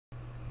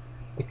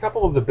A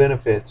couple of the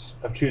benefits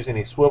of choosing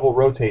a swivel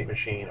rotate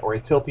machine or a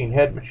tilting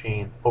head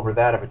machine over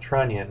that of a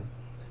trunnion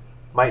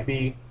might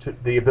be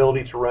the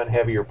ability to run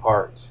heavier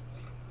parts.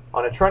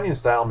 On a trunnion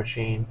style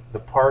machine, the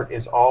part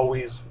is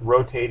always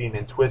rotating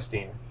and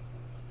twisting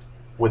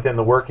within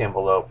the work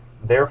envelope,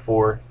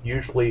 therefore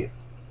usually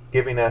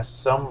giving us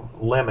some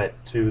limit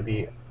to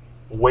the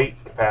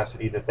weight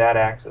capacity that that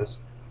axis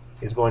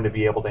is going to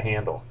be able to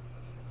handle.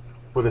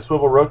 With a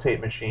swivel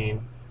rotate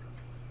machine,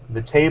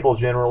 the table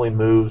generally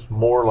moves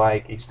more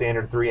like a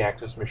standard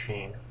 3-axis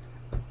machine,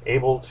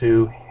 able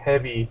to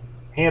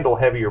handle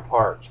heavier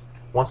parts.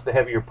 Once the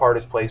heavier part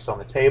is placed on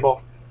the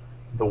table,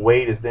 the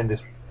weight is then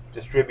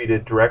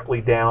distributed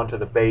directly down to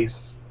the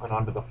base and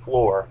onto the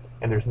floor,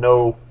 and there's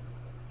no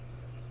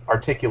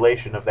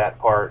articulation of that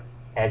part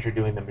as you're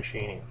doing the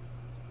machining.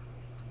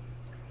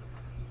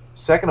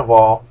 Second of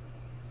all,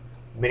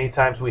 many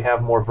times we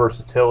have more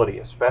versatility,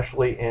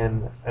 especially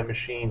in a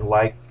machine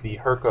like the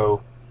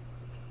Hurco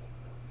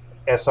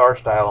SR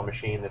style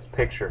machine that's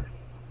pictured.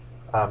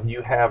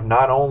 You have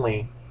not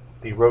only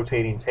the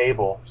rotating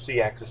table,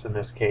 C-axis in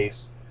this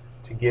case,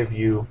 to give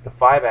you the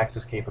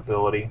 5-axis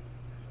capability,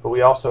 but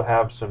we also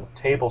have some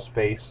table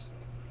space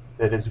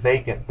that is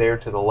vacant there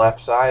to the left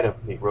side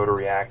of the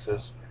rotary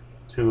axis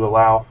to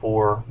allow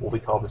for what we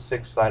call the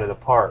 6th side of the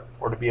part,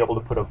 or to be able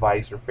to put a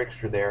vise or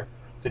fixture there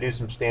to do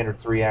some standard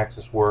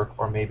 3-axis work,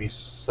 or maybe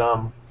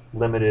some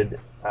limited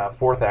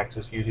 4th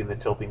axis using the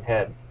tilting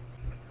head.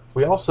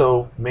 We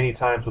also, many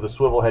times with a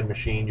swivel head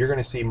machine, you're going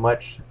to see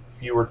much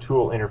fewer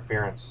tool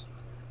interference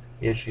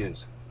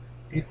issues.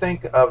 If you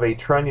think of a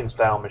trunnion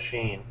style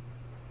machine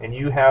and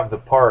you have the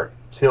part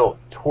tilt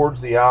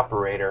towards the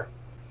operator,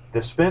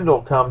 the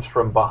spindle comes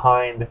from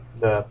behind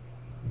the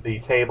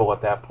table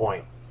at that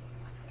point.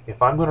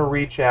 If I'm going to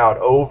reach out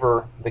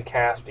over the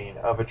casting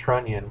of a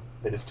trunnion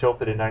that is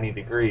tilted at 90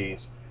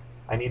 degrees,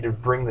 I need to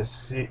bring the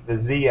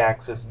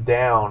Z-axis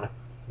down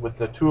with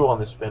the tool on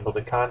the spindle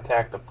to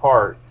contact a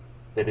part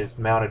that is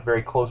mounted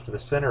very close to the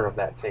center of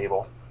that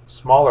table.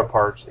 Smaller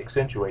parts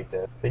accentuate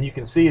that. Then you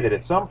can see that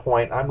at some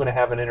point I'm going to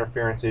have an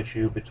interference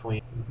issue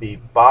between the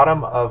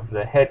bottom of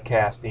the head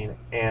casting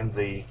and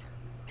the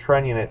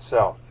trunnion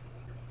itself,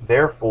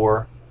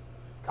 therefore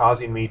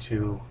causing me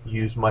to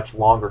use much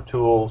longer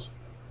tools,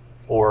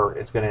 or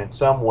it's going to in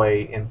some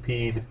way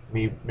impede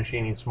me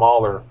machining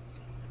smaller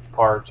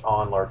parts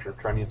on larger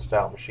trunnion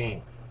style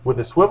machine. With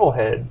a swivel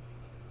head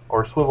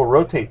or swivel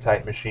rotate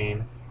type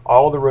machine,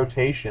 all the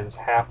rotations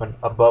happen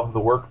above the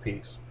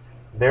workpiece.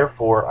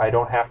 Therefore, I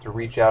don't have to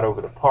reach out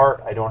over the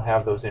part. I don't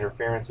have those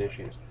interference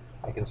issues.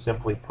 I can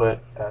simply put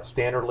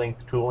standard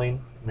length tooling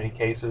in many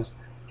cases,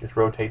 just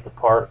rotate the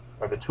part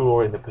or the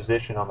tool in the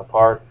position on the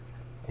part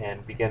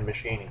and begin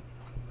machining.